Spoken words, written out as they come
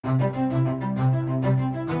Welcome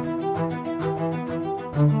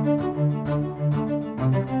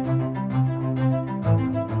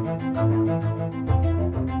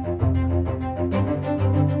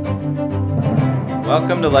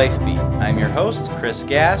to Life Beat. I'm your host, Chris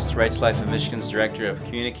Gast, Right to Life of Michigan's Director of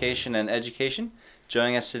Communication and Education.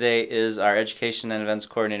 Joining us today is our Education and Events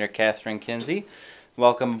Coordinator, Catherine Kinsey.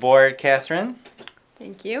 Welcome aboard, Catherine.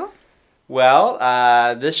 Thank you. Well,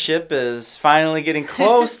 this ship is finally getting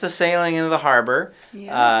close to sailing into the harbor.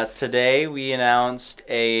 Yes. Today we announced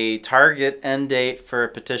a target end date for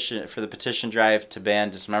the petition drive to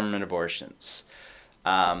ban dismemberment abortions.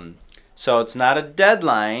 So it's not a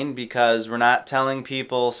deadline because we're not telling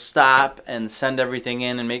people stop and send everything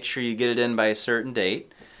in and make sure you get it in by a certain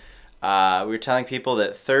date. We're telling people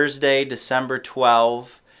that Thursday, December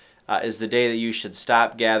 12th, is the day that you should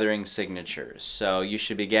stop gathering signatures. So you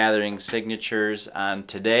should be gathering signatures on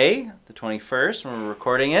today, the 21st, when we're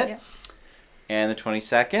recording it, and the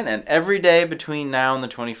 22nd, and every day between now and the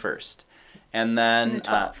 21st. And then the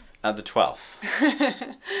 12th. The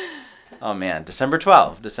 12th. Oh man, December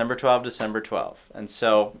 12th. And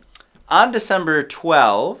so on December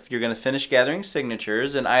 12th, you're going to finish gathering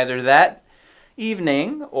signatures, and either that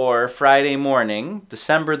evening or Friday morning,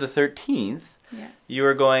 December the 13th, you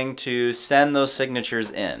are going to send those signatures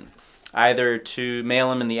in, either to mail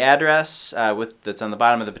them in the address that's on the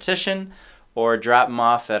bottom of the petition, or drop them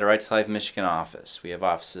off at a Right to Life Michigan office. We have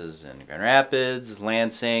offices in Grand Rapids,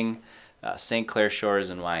 Lansing, St. Clair Shores,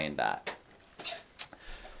 and Wyandotte.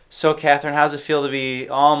 So, Catherine, how does it feel to be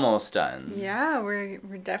almost done? Yeah, we're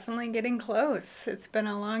definitely getting close. It's been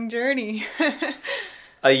a long journey.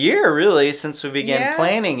 A year, really, since we began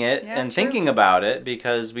planning it true. and thinking about it,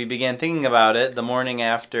 because we began thinking about it the morning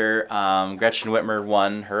after Gretchen Whitmer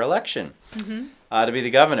won her election to be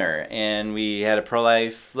the governor. And we had a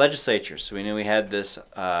pro-life legislature, so we knew we had this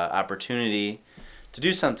opportunity to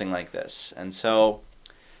do something like this. And so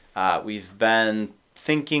we've been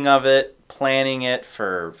thinking of it, planning it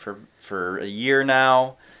for a year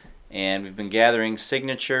now, and we've been gathering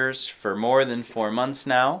signatures for more than 4 months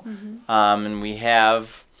now, and we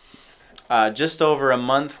have just over a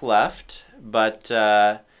month left, but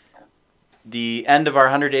the end of our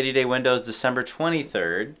 180-day window is December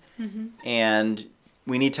 23rd, and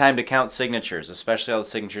we need time to count signatures, especially all the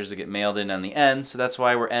signatures that get mailed in on the end, so that's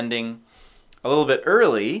why we're ending a little bit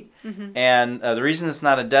early, and the reason it's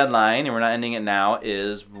not a deadline and we're not ending it now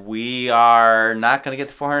is we are not going to get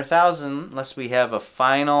to 400,000 unless we have a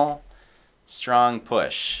final strong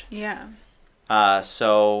push. Yeah.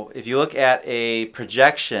 So if you look at a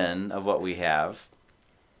projection of what we have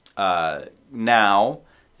now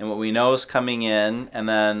and what we know is coming in, and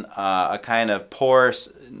then a kind of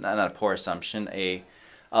not a poor assumption, a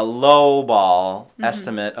low ball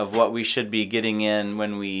estimate of what we should be getting in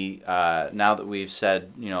when we, now that we've said,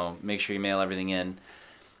 make sure you mail everything in,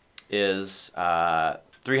 is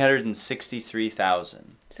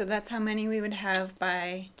 363,000. So that's how many we would have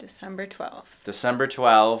by December 12th. December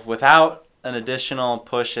 12th, without an additional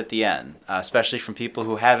push at the end, especially from people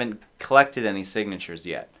who haven't collected any signatures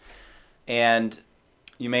yet. And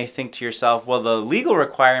you may think to yourself, well, the legal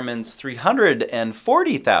requirement's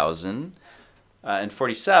 340,000. And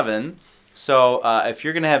 47. So if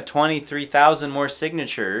you're going to have 23,000 more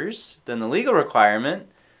signatures than the legal requirement,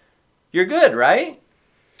 you're good, right?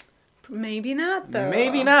 Maybe not, though.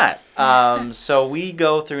 Maybe not. So we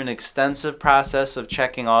go through an extensive process of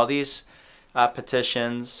checking all these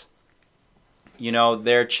petitions.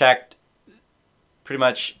 They're checked pretty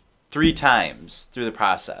much 3 times through the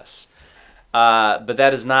process. But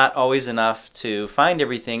that is not always enough to find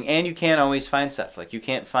everything, and you can't always find stuff. Like, you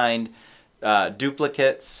can't find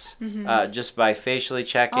duplicates just by facially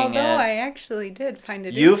checking Although it. I actually did find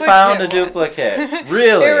a duplicate. You found a once. Duplicate.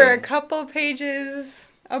 Really? There were a couple pages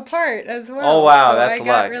apart as well. Oh wow, so that's I luck.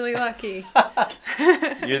 got really lucky.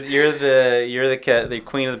 you're the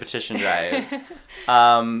queen of the petition drive.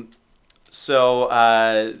 So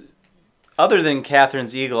other than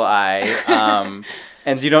Catherine's eagle eye,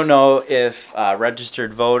 and you don't know if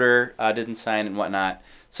registered voter didn't sign and whatnot.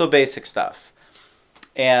 So basic stuff.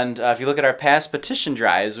 And if you look at our past petition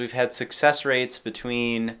drives, we've had success rates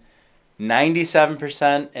between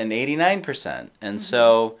 97% and 89%. And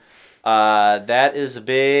so that is a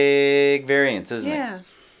big variance, isn't it? Yeah.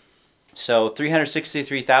 So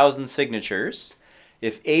 363,000 signatures.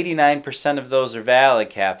 If 89% of those are valid,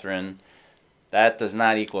 Catherine, that does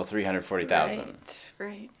not equal 340,000.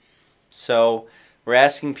 Right. So we're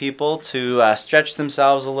asking people to stretch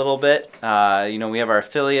themselves a little bit. We have our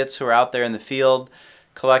affiliates who are out there in the field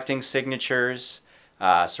collecting signatures.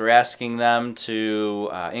 So we're asking them to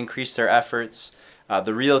increase their efforts.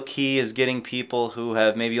 The real key is getting people who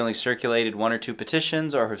have maybe only circulated 1 or 2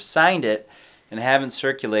 petitions or have signed it and haven't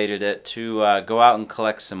circulated it to go out and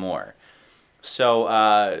collect some more.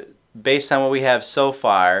 So based on what we have so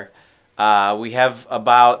far, we have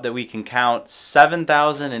about, that we can count,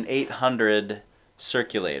 7,800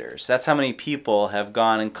 circulators. That's how many people have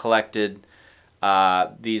gone and collected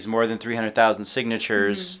these more than 300,000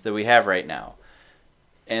 signatures that we have right now.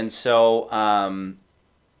 And so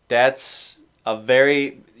that's a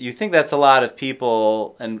very, you think that's a lot of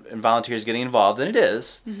people and volunteers getting involved, and it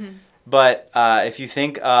is. But if you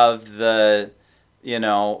think of the,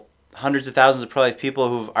 hundreds of thousands of pro-life people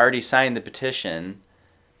who've already signed the petition.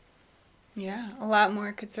 Yeah, a lot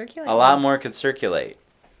more could circulate. A lot more could circulate.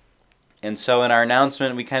 And so in our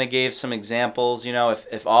announcement, we kind of gave some examples.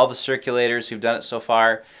 If all the circulators who've done it so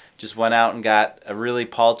far just went out and got a really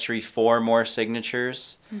paltry 4 more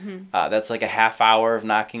signatures, that's like a half hour of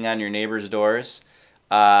knocking on your neighbor's doors,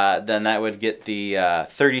 then that would get the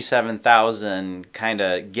 37,000 kind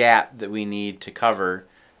of gap that we need to cover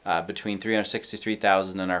between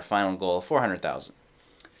 363,000 and our final goal of 400,000.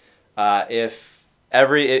 If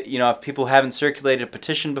people haven't circulated a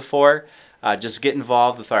petition before, just get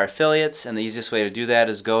involved with our affiliates, and the easiest way to do that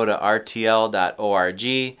is go to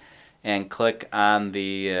rtl.org and click on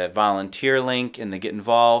the volunteer link in the Get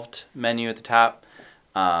Involved menu at the top.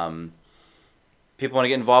 People want to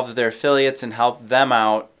get involved with their affiliates and help them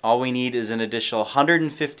out. All we need is an additional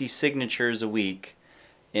 150 signatures a week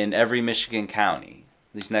in every Michigan county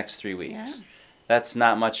these next 3 weeks. Yeah. That's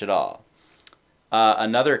not much at all.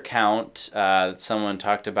 Another count that someone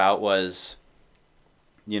talked about was,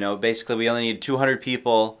 basically we only need 200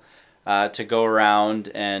 people to go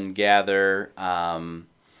around and gather, one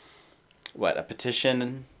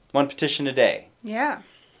petition a day. Yeah.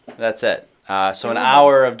 That's it. So an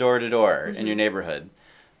hour of door-to-door in your neighborhood.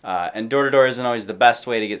 And door-to-door isn't always the best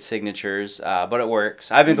way to get signatures, but it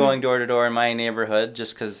works. I've been going door-to-door in my neighborhood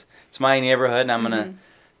just because it's my neighborhood, and I'm going to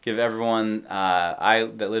give everyone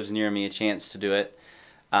that lives near me a chance to do it.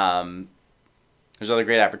 There's other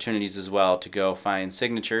great opportunities as well to go find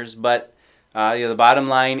signatures, but the bottom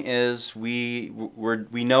line is we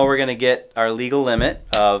know we're going to get our legal limit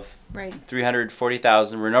of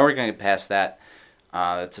 340,000. We know we're going to get past that.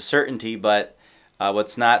 It's a certainty, but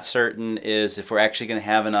what's not certain is if we're actually going to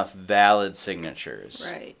have enough valid signatures.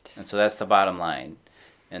 Right. And so that's the bottom line.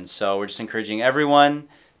 And so we're just encouraging everyone,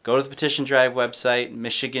 go to the Petition Drive website,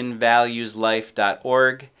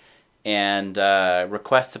 michiganvalueslife.org, and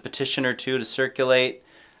request a petition or 2 to circulate.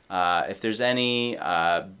 If there's any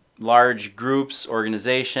large groups,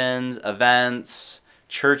 organizations, events,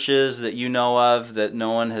 churches that you know of that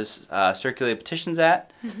no one has circulated petitions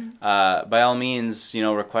at, by all means,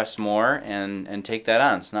 request more and take that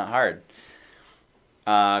on. It's not hard.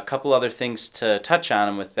 A couple other things to touch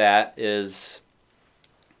on with that is,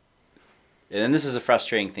 and this is a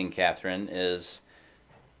frustrating thing, Catherine, is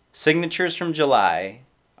signatures from July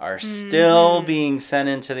are still being sent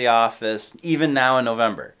into the office even now in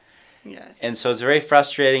November. Yes. And so it's very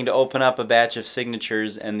frustrating to open up a batch of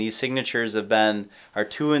signatures, and these signatures are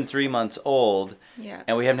 2 and 3 months old,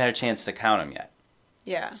 and we haven't had a chance to count them yet.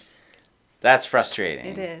 Yeah. That's frustrating.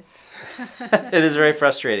 It is. It is very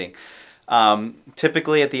frustrating.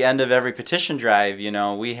 Typically at the end of every petition drive,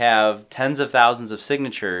 we have tens of thousands of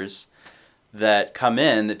signatures that come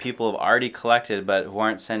in that people have already collected but who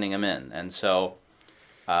aren't sending them in. And so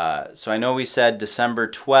I know we said December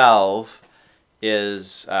 12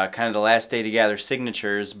 is kind of the last day to gather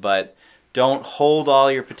signatures, but don't hold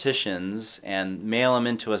all your petitions and mail them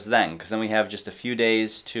into us then, because then we have just a few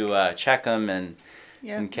days to check them. And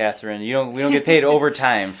Catherine, we don't get paid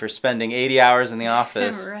overtime for spending 80 hours in the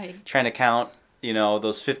office trying to count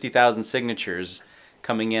those 50,000 signatures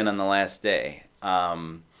coming in on the last day,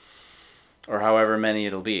 or however many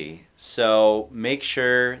it'll be. So make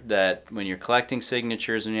sure that when you're collecting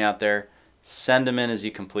signatures when you're out there, send them in as you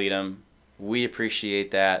complete them. We appreciate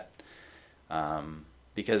that,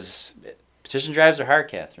 because petition drives are hard,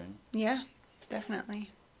 Catherine. Yeah, definitely.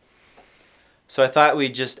 So I thought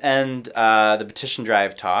we'd just end the petition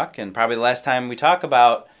drive talk, and probably the last time we talk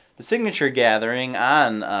about the signature gathering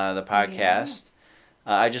on the podcast.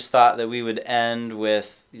 I just thought that we would end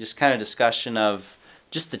with just kind of discussion of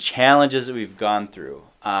just the challenges that we've gone through,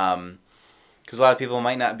 because a lot of people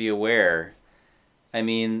might not be aware. I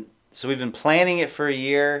mean, so we've been planning it for a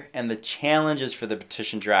year, and the challenges for the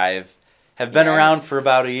petition drive have been around for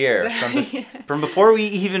about a year, from before we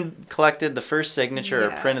even collected the first signature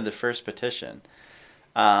or printed the first petition.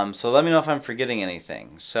 So let me know if I'm forgetting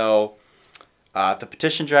anything. So the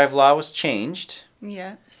petition drive law was changed.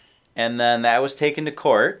 Yeah. And then that was taken to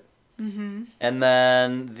court, and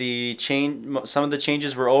then some of the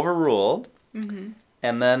changes were overruled,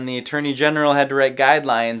 and then the Attorney General had to write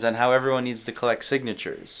guidelines on how everyone needs to collect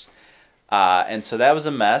signatures. And so that was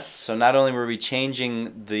a mess. So not only were we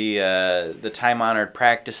changing the time-honored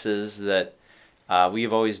practices that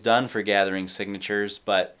we've always done for gathering signatures,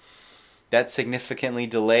 but that significantly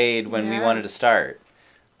delayed when we wanted to start.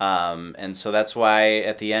 And so that's why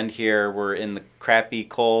at the end here we're in the crappy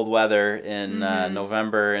cold weather in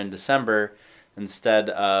November and December instead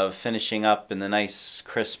of finishing up in the nice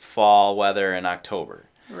crisp fall weather in October.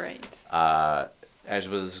 Right. As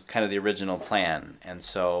was kind of the original plan. And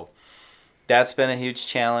so that's been a huge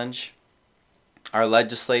challenge. Our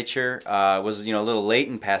legislature was a little late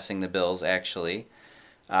in passing the bills, actually.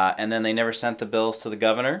 And then they never sent the bills to the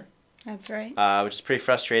governor. That's right. Which is pretty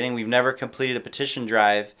frustrating. We've never completed a petition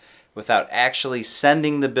drive without actually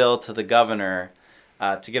sending the bill to the governor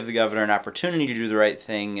to give the governor an opportunity to do the right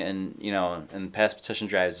thing and past petition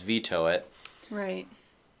drives veto it. Right.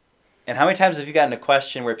 And how many times have you gotten a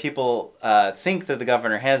question where people think that the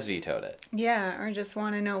governor has vetoed it? Yeah, or just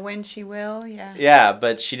want to know when she will, yeah. Yeah,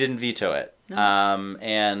 but she didn't veto it.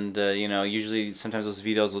 No. Usually sometimes those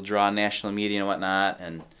vetoes will draw on national media and whatnot,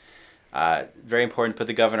 and very important to put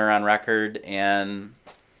the governor on record, and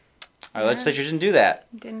our legislature didn't do that.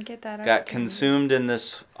 Didn't get that. Got consumed in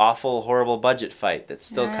this awful, horrible budget fight that's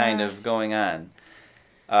still kind of going on.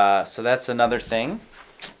 So that's another thing.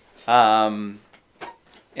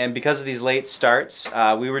 And because of these late starts,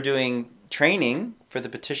 we were doing training for the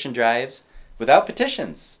petition drives without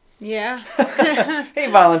petitions. Yeah. Hey,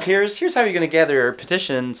 volunteers, here's how you're going to gather your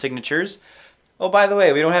petition signatures. Oh, by the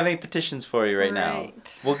way, we don't have any petitions for you right now.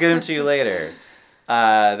 We'll get them to you later.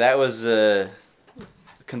 That was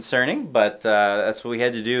concerning, but that's what we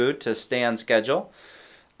had to do to stay on schedule.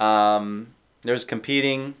 There's a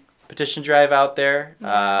competing petition drive out there.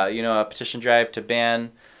 A petition drive to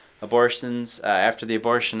ban abortions after the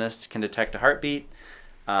abortionist can detect a heartbeat.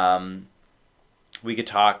 We could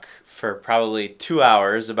talk for probably 2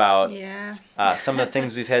 hours about some of the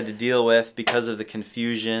things we've had to deal with because of the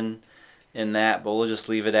confusion in that, but we'll just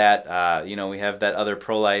leave it at, we have that other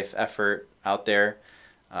pro-life effort out there.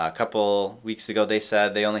 A couple weeks ago they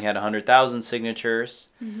said they only had 100,000 signatures,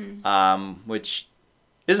 which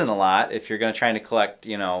isn't a lot if you're going to try to collect,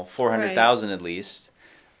 400,000 at least.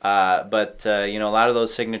 But a lot of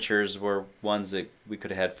those signatures were ones that we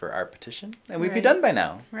could have had for our petition, and we'd be done by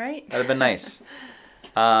now. Right. That would have been nice.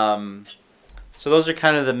 So those are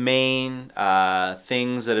kind of the main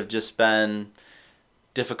things that have just been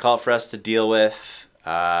difficult for us to deal with.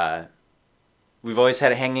 We've always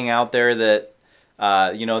had it hanging out there that,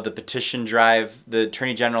 the petition drive, the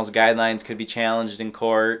Attorney General's guidelines could be challenged in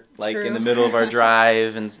court, like in the middle of our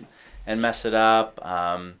drive and mess it up.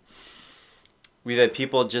 We've had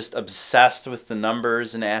people just obsessed with the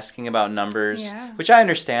numbers and asking about numbers, which I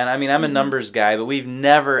understand. I mean, I'm a numbers guy, but we've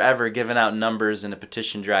never, ever given out numbers in a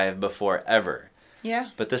petition drive before, ever. Yeah.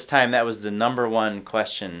 But this time that was the number one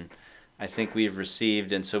question I think we've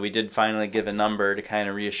received, and so we did finally give a number to kind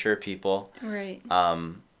of reassure people. Right.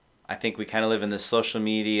 I think we kind of live in this social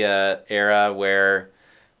media era where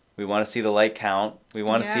we want to see the like count. We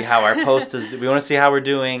want to see how our post is. We want to see how we're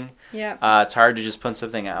doing. Yeah. It's hard to just put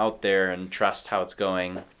something out there and trust how it's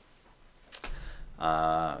going.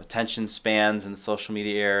 Attention spans in the social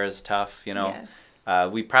media era is tough. Yes.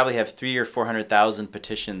 We probably have 300,000 or 400,000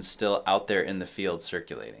 petitions still out there in the field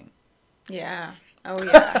circulating. Yeah. Oh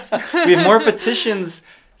yeah. We have more petitions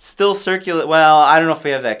still circulate. Well, I don't know if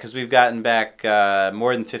we have that because we've gotten back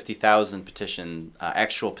more than 50,000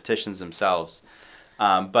 actual petitions themselves.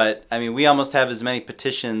 But I mean, we almost have as many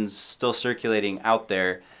petitions still circulating out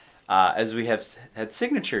there as we have had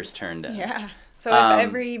signatures turned in. Yeah. So if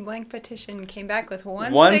every blank petition came back with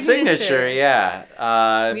one signature,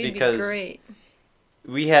 we'd because be great.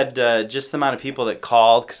 We had just the amount of people that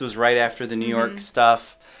called because it was right after the New York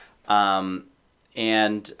stuff.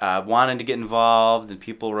 And wanted to get involved, and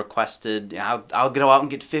people requested, I'll get out and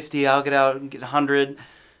get 50, I'll get out and get 100,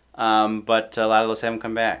 but a lot of those haven't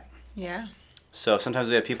come back. Yeah. So sometimes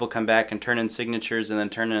we have people come back and turn in signatures and then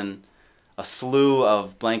turn in a slew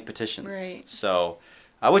of blank petitions. Right. So,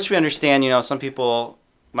 which we understand, some people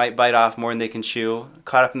might bite off more than they can chew,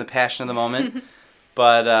 caught up in the passion of the moment.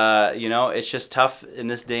 But, it's just tough in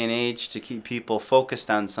this day and age to keep people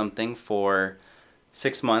focused on something for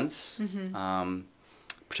 6 months,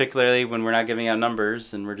 particularly when we're not giving out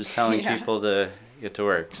numbers and we're just telling people to get to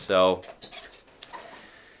work. So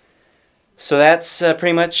So that's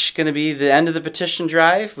pretty much going to be the end of the petition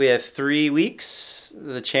drive. We have 3 weeks.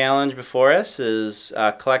 The challenge before us is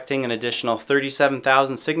collecting an additional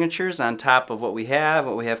 37,000 signatures on top of what we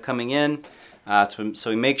have coming in. So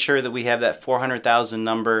we make sure that we have that 400,000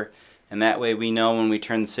 number, and that way we know when we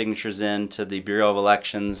turn the signatures in to the Bureau of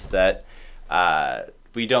Elections that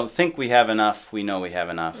we don't think we have enough, we know we have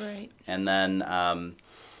enough. Right. And then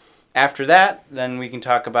after that, then we can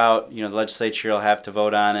talk about, the legislature will have to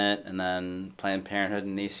vote on it, and then Planned Parenthood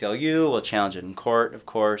and the ACLU will challenge it in court, of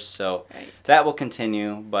course. So that will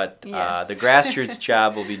continue, but Yes. the grassroots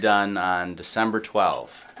job will be done on December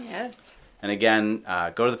 12th. Yes. And again,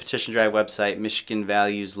 go to the Petition Drive website,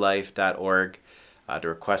 michiganvalueslife.org, to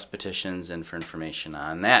request petitions and for information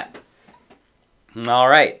on that. All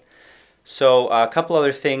right. So a couple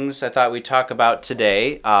other things I thought we'd talk about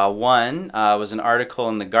today. One was an article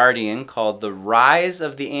in The Guardian called "The Rise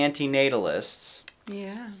of the Anti-Natalists."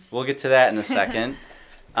 Yeah. We'll get to that in a second.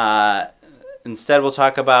 Instead, we'll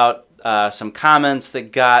talk about some comments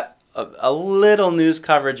that got a little news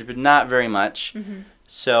coverage, but not very much. Mm-hmm.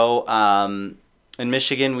 So in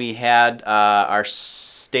Michigan, we had our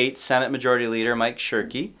State Senate Majority Leader, Mike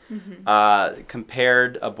Shirkey,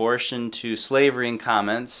 compared abortion to slavery in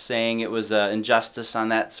comments, saying it was an injustice on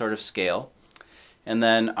that sort of scale. And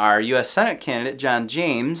then our U.S. Senate candidate, John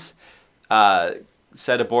James,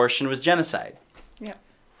 said abortion was genocide. Yep.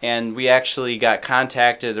 And we actually got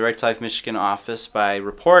contacted at the Right to Life Michigan office by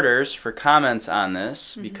reporters for comments on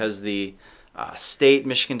this because the state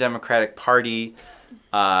Michigan Democratic Party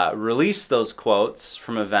released those quotes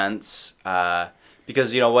from events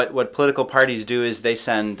because what political parties do is they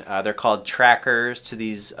send they're called trackers to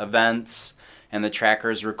these events, and the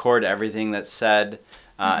trackers record everything that's said.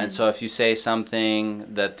 And so if you say something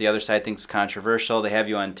that the other side thinks is controversial, they have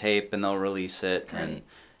you on tape and they'll release it. Right.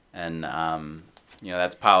 And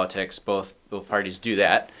that's politics. Both parties do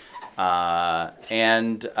that.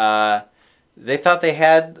 They thought they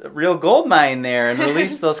had a real gold mine there and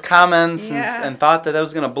released those comments and thought that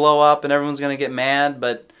was going to blow up and everyone's going to get mad,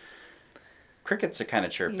 but crickets are kind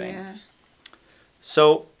of chirping. Yeah.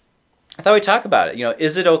 So I thought we'd talk about it.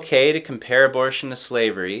 Is it okay to compare abortion to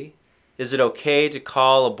slavery? Is it okay to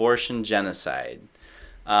call abortion genocide?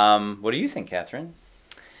 What do you think, Catherine?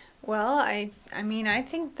 Well, I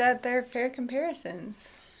think that they're fair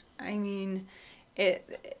comparisons. I mean,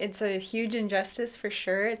 it's a huge injustice for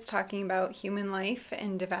sure. It's talking about human life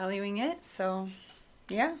and devaluing it. So,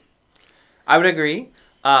 yeah. I would agree.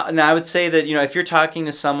 Now, I would say that, if you're talking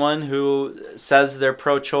to someone who says they're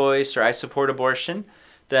pro-choice or I support abortion,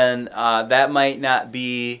 then that might not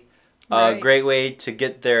be a great way to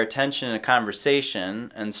get their attention in a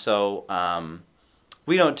conversation. And so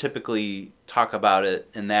we don't typically talk about it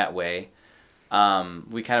in that way.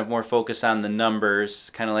 We kind of more focus on the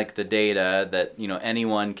numbers, kind of like the data that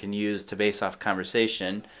anyone can use to base off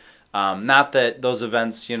conversation. Not that those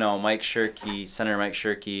events, Senator Mike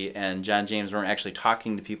Shirkey and John James weren't actually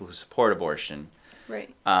talking to people who support abortion. Right.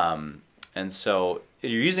 And so if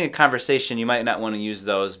you're using a conversation, you might not want to use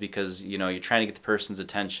those because you're trying to get the person's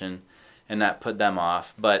attention and not put them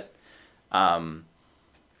off. But as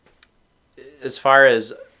far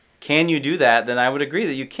as can you do that, then I would agree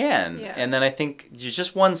that you can. Yeah. And then I think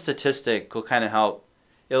just one statistic will kind of help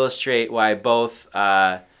illustrate why both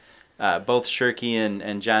Shirkey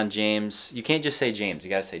and John James, you can't just say James,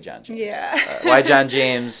 you got to say John James. Yeah. Why John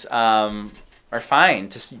James are fine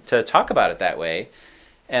to talk about it that way.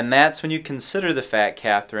 And that's when you consider the fact,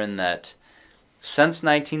 Catherine, that since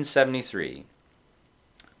 1973,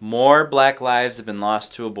 more black lives have been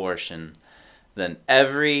lost to abortion than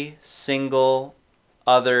every single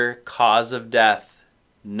other cause of death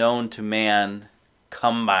known to man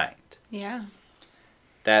combined. Yeah.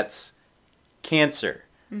 That's cancer,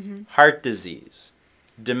 heart disease,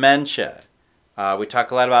 dementia. We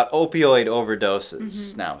talk a lot about opioid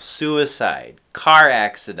overdoses now, suicide, car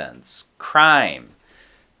accidents, crime,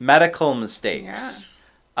 medical mistakes.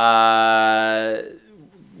 Yeah.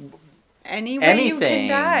 Any way anything. You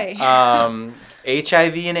can die.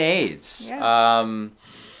 HIV and AIDS. Yeah.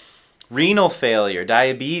 Renal failure,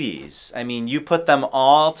 diabetes. I mean, you put them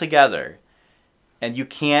all together and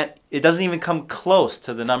it doesn't even come close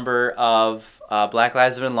to the number of black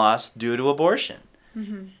lives that have been lost due to abortion.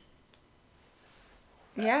 Mm-hmm.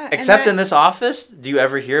 Yeah. Except in this office, do you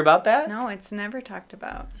ever hear about that? No, it's never talked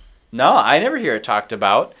about. No, I never hear it talked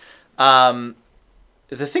about. To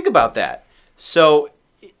think about that. So,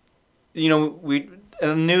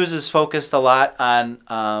 the news is focused a lot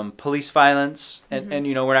on police violence, and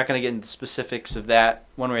we're not going to get into the specifics of that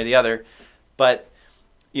one way or the other, but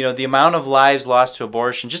the amount of lives lost to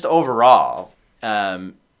abortion, just overall,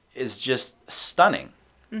 is just stunning.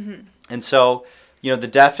 And so, the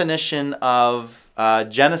definition of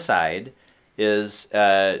genocide is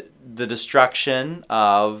the destruction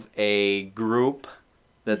of a group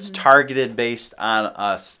that's targeted based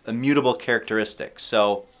on immutable characteristics.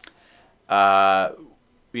 So, in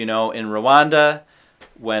Rwanda,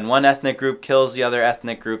 when one ethnic group kills the other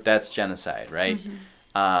ethnic group, that's genocide, right?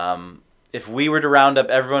 If we were to round up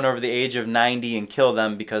everyone over the age of 90 and kill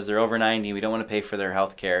them because they're over 90, we don't want to pay for their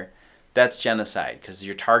health care, that's genocide because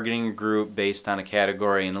you're targeting a group based on a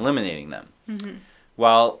category and eliminating them.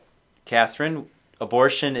 Well, Catherine,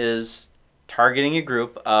 abortion is targeting a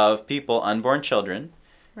group of people, unborn children,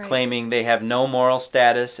 claiming they have no moral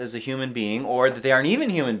status as a human being, or that they aren't even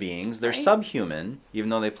human beings, they're subhuman, even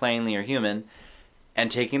though they plainly are human, and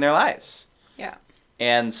taking their lives. Yeah.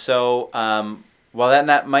 And so, while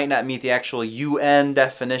that might not meet the actual UN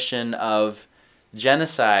definition of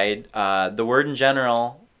genocide, the word in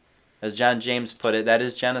general, as John James put it, that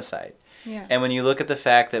is genocide. Yeah. And when you look at the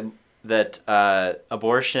fact that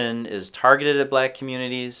abortion is targeted at black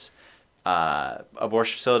communities,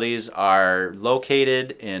 abortion facilities are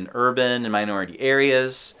located in urban and minority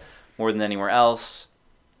areas more than anywhere else.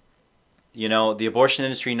 The abortion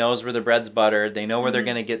industry knows where the bread's buttered. They know where they're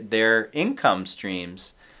going to get their income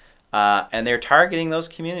streams. And they're targeting those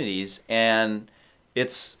communities. And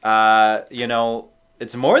it's,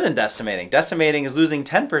 it's more than decimating. Decimating is losing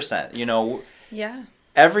 10%. Yeah.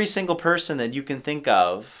 Every single person that you can think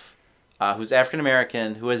of who's African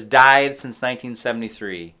American, who has died since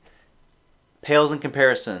 1973, pales in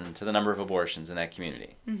comparison to the number of abortions in that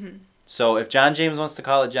community. So if John James wants to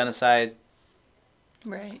call it genocide,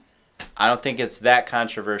 I don't think it's that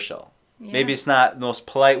controversial. Yeah. Maybe it's not the most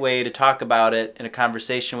polite way to talk about it in a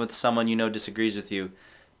conversation with someone disagrees with you,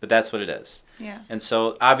 but that's what it is. Yeah. And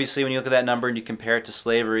so obviously when you look at that number and you compare it to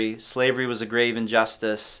slavery was a grave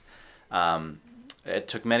injustice. It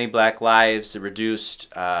took many black lives. It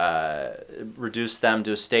reduced them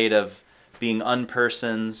to a state of being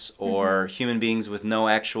unpersons or human beings with no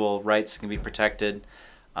actual rights that can be protected.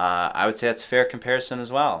 I would say that's a fair comparison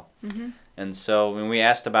as well. And so when we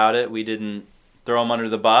asked about it, we didn't throw them under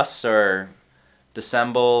the bus or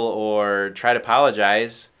dissemble or try to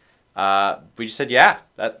apologize. We just said,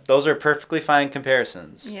 those are perfectly fine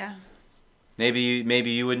comparisons. Yeah. Maybe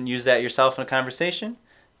you wouldn't use that yourself in a conversation.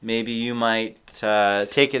 Maybe you might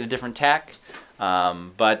take it a different tack.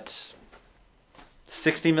 But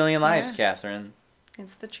 60 million lives, Catherine.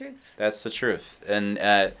 It's the truth. That's the truth. And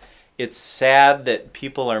it's sad that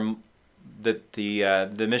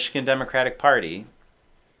the Michigan Democratic Party,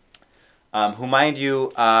 who, mind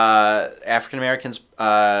you, African Americans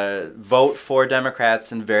vote for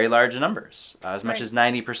Democrats in very large numbers, as much as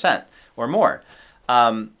 90% or more.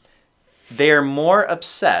 They are more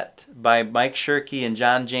upset by Mike Shirkey and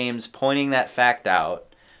John James pointing that fact out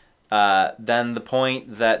than the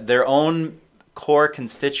point that their own core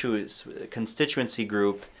constituency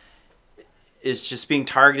group is just being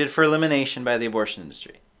targeted for elimination by the abortion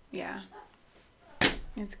industry. Yeah.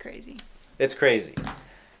 It's crazy. It's crazy.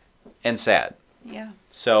 And sad. Yeah.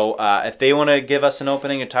 So if they want to give us an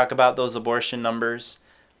opening to talk about those abortion numbers,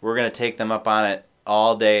 we're going to take them up on it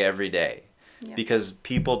all day, every day. Yeah. Because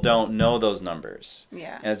people don't know those numbers.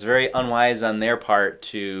 Yeah. And it's very unwise on their part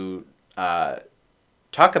to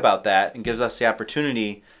talk about that, and gives us the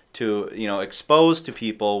opportunity to, expose to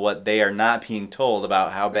people what they are not being told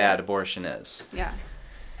about how bad abortion is. Yeah.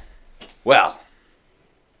 Well,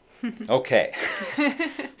 okay.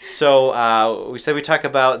 So we said we talk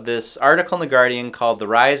about this article in The Guardian called "The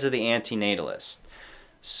Rise of the Anti-Natalist."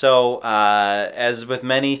 So as with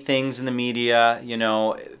many things in the media,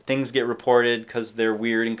 things get reported because they're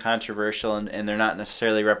weird and controversial and they're not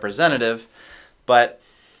necessarily representative. But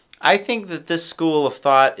I think that this school of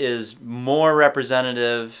thought is more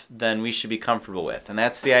representative than we should be comfortable with. And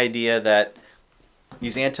that's the idea that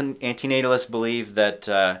these anti-natalists believe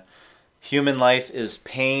that human life is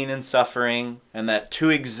pain and suffering, and that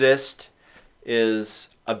to exist is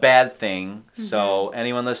a bad thing. So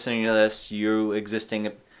anyone listening to this, you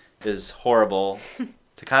existing is horrible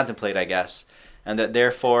to contemplate, I guess. And that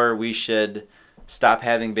therefore we should stop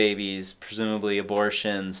having babies, presumably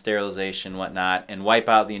abortion, sterilization, whatnot, and wipe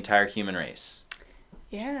out the entire human race.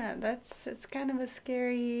 Yeah, it's kind of a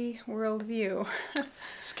scary worldview.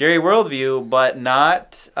 Scary worldview, but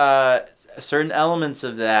not certain elements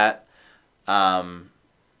of that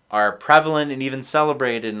are prevalent and even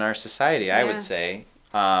celebrated in our society, I would say.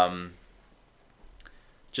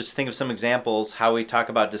 Just think of some examples how we talk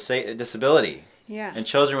about disability and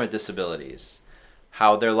children with disabilities,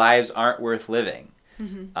 how their lives aren't worth living.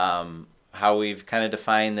 how we've kind of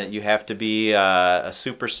defined that you have to be a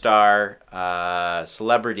superstar,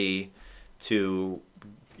 celebrity to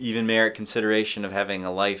even merit consideration of having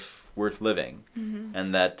a life worth living,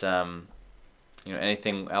 and that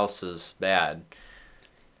anything else is bad.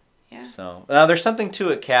 Yeah. So now there's something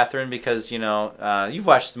to it, Catherine, because you've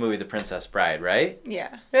watched the movie The Princess Bride, right?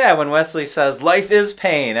 Yeah. Yeah, when Wesley says life is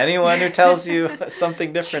pain, anyone who tells you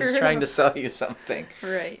something different is trying to sell you something.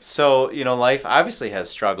 Right. So life obviously has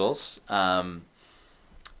struggles, and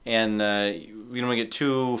we don't want to get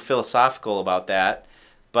too philosophical about that,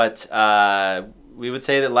 but we would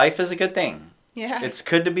say that life is a good thing. Yeah. It's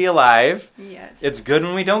good to be alive. Yes. It's good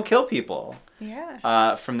when we don't kill people.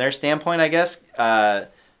 Yeah. From their standpoint, I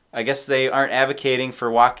guess they aren't advocating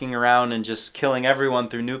for walking around and just killing everyone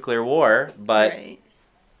through nuclear war, but right.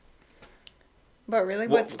 But really,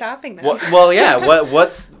 what's stopping them? Well, yeah.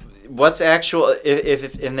 What's actual?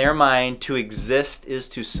 If in their mind to exist is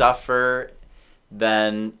to suffer,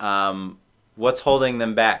 then what's holding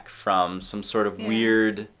them back from some sort of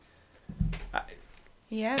weird?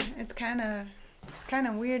 Yeah, it's kind of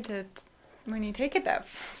weird to when you take it that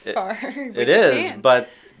far. It is, but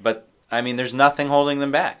I mean, there's nothing holding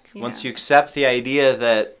them back. Yeah. Once you accept the idea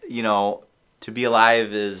that to be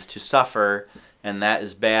alive is to suffer, and that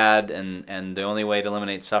is bad, and the only way to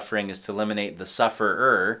eliminate suffering is to eliminate the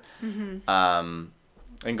sufferer. It can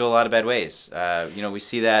go a lot of bad ways. We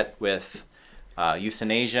see that with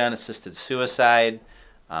euthanasia and assisted suicide.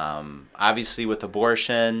 Obviously, with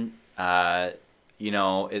abortion.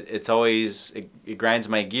 It's always, it grinds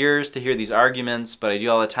my gears to hear these arguments, but I do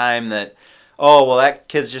all the time that, that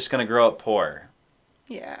kid's just going to grow up poor.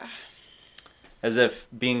 Yeah. As if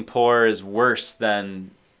being poor is worse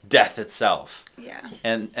than death itself. Yeah.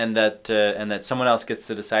 And that someone else gets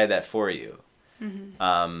to decide that for you.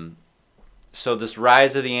 So this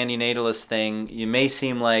rise of the anti-natalist thing, you may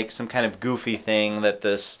seem like some kind of goofy thing that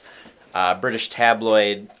this British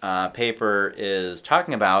tabloid paper is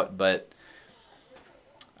talking about, but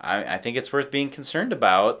I think it's worth being concerned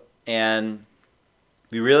about, and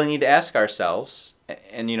we really need to ask ourselves,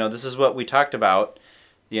 and this is what we talked about,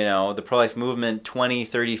 the pro-life movement 20,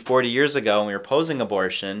 30, 40 years ago when we were opposing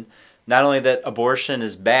abortion, not only that abortion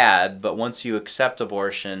is bad, but once you accept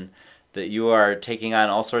abortion, that you are taking on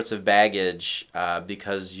all sorts of baggage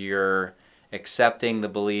because you're accepting the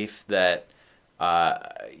belief that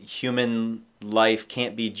human life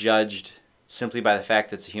can't be judged simply by the fact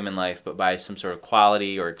that it's a human life, but by some sort of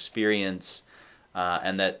quality or experience,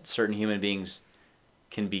 and that certain human beings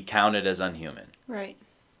can be counted as unhuman. Right.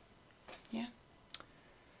 Yeah.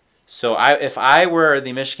 So if I were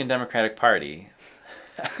the Michigan Democratic Party,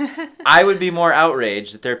 I would be more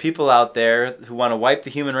outraged that there are people out there who want to wipe the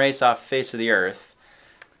human race off the face of the earth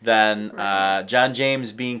than John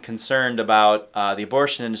James being concerned about the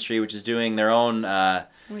abortion industry, which is doing their own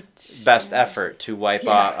best effort to wipe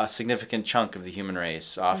off a significant chunk of the human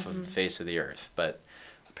race off of the face of the earth. But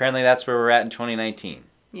apparently that's where we're at in 2019.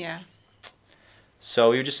 Yeah.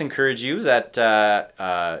 So we would just encourage you that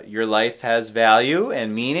your life has value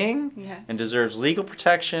and meaning and deserves legal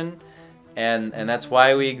protection, and that's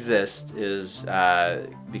why we exist, is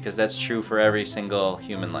because that's true for every single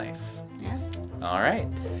human life. Yeah. All right.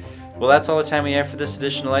 Well, that's all the time we have for this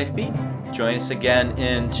edition of Life Beat. Join us again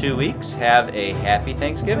in 2 weeks. Have a happy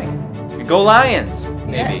Thanksgiving. Go Lions,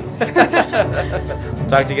 maybe. Yes. We'll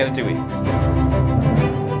talk to you again in 2 weeks.